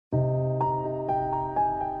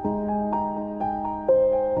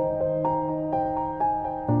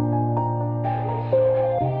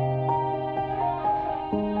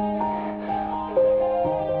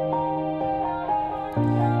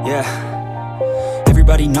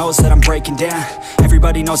Everybody knows that I'm breaking down.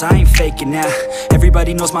 Everybody knows I ain't faking now.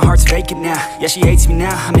 Everybody knows my heart's vacant now. Yeah, she hates me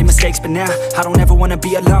now, I made mistakes, but now I don't ever wanna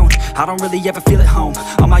be alone. I don't really ever feel at home.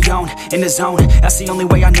 On my own, in the zone, that's the only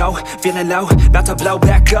way I know. Feeling low, about to blow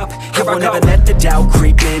back up. Here I won't ever let the doubt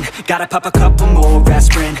creep in. Gotta pop a couple more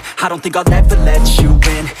aspirin. I don't think I'll ever let you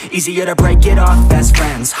in. Easier to break it off as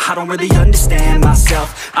friends. I don't really understand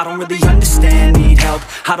myself. I don't really understand, need help.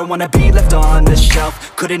 I don't wanna be left on the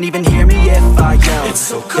shelf. Couldn't even hear me if I yelled. It's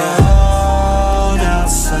so cold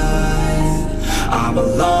outside, I'm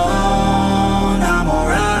alone, I'm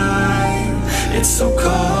alright. It's so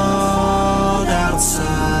cold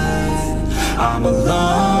outside, I'm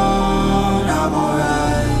alone, I'm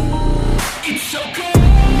alright. It's so cold.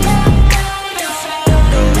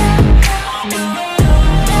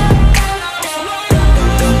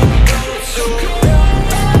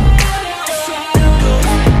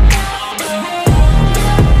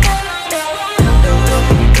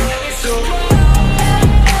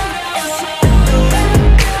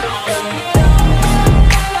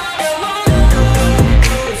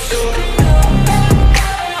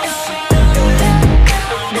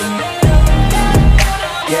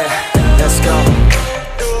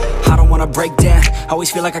 Break down, always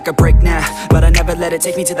feel like I could break now, but I never let it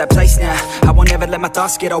take me to that place now. I won't ever let my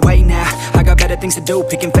thoughts get away now. I got better things to do,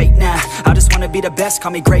 picking fate now. I just wanna be the best,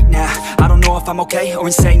 call me great now. I don't know if I'm okay or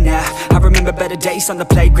insane now. I remember better days on the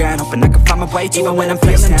playground, hoping I can find my way to even when I'm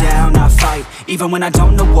feeling down, I fight. Even when I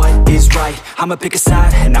don't know what is right, I'ma pick a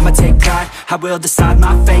side and I'ma take pride. I will decide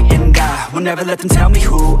my fate and I will never let them tell me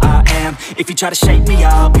who I am. If you try to shape me,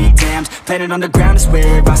 I'll be damned. Planet on the ground is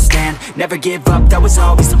where I stand. Never give up, that was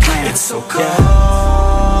always the plan. It's so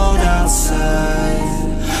cold outside,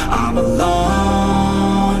 I'm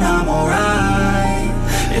alone, I'm alright.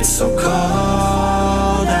 It's so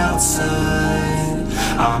cold outside,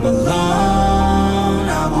 I'm alone,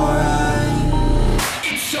 I'm alright.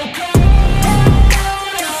 It's so cold.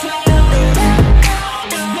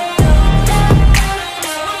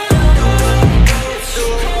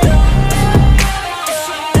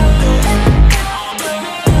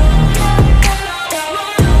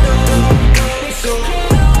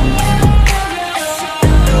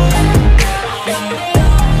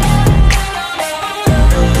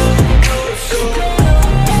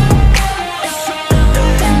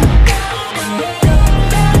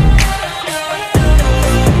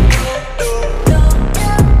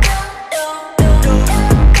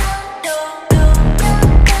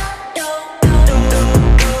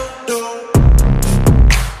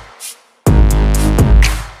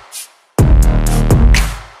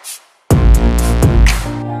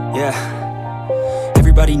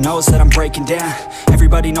 Everybody knows that I'm breaking down.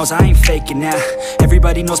 Everybody knows I ain't faking now.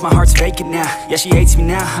 Everybody knows my heart's vacant now. Yeah, she hates me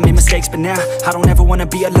now, I made mistakes, but now I don't ever wanna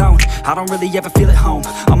be alone. I don't really ever feel at home.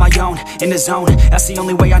 On my own, in the zone, that's the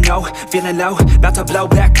only way I know. Feeling low, about to blow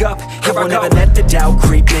back up. Here I won't ever let the doubt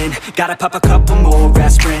creep in. Gotta pop a couple more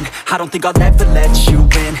aspirin. I don't think I'll ever let you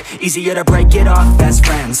in. Easier to break it off as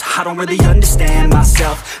friends. I don't really understand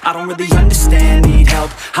myself. I don't really understand, need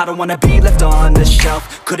help. I don't wanna be left on the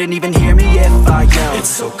shelf. Couldn't even hear me if I yelled. It's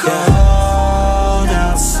so cold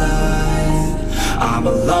outside, I'm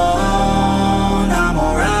alone, I'm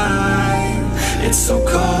alright. It's so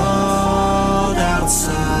cold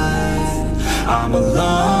outside, I'm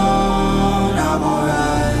alone, I'm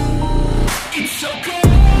alright. It's so cold.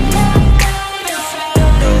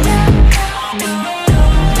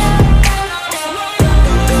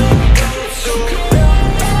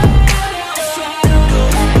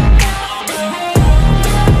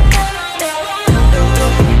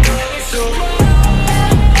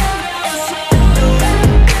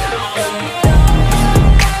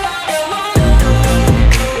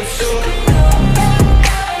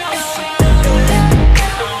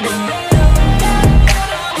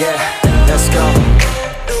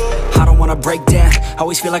 Break down,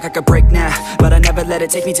 always feel like I could break now, but I never let it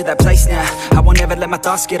take me to that place now. I won't ever let my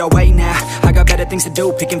thoughts get away now. I got better things to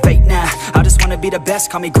do, picking fate now. I just wanna be the best,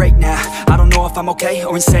 call me great now. I don't know if I'm okay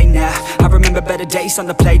or insane now. I remember better days on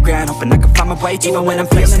the playground, hoping I can find my way to even when I'm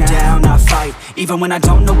feeling down, I fight. Even when I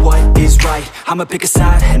don't know what is right, I'ma pick a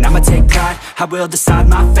side and I'ma take pride. I will decide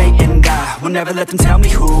my fate and I will never let them tell me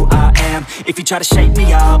who I am. If you try to shape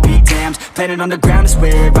me, I'll be damned. Planet on the ground is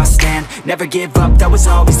where I stand. Never give up, that was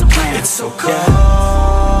always the plan. It's so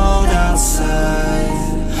cold outside,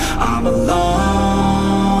 I'm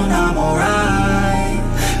alone, I'm alright.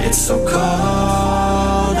 It's so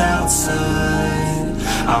cold outside,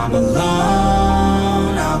 I'm alone.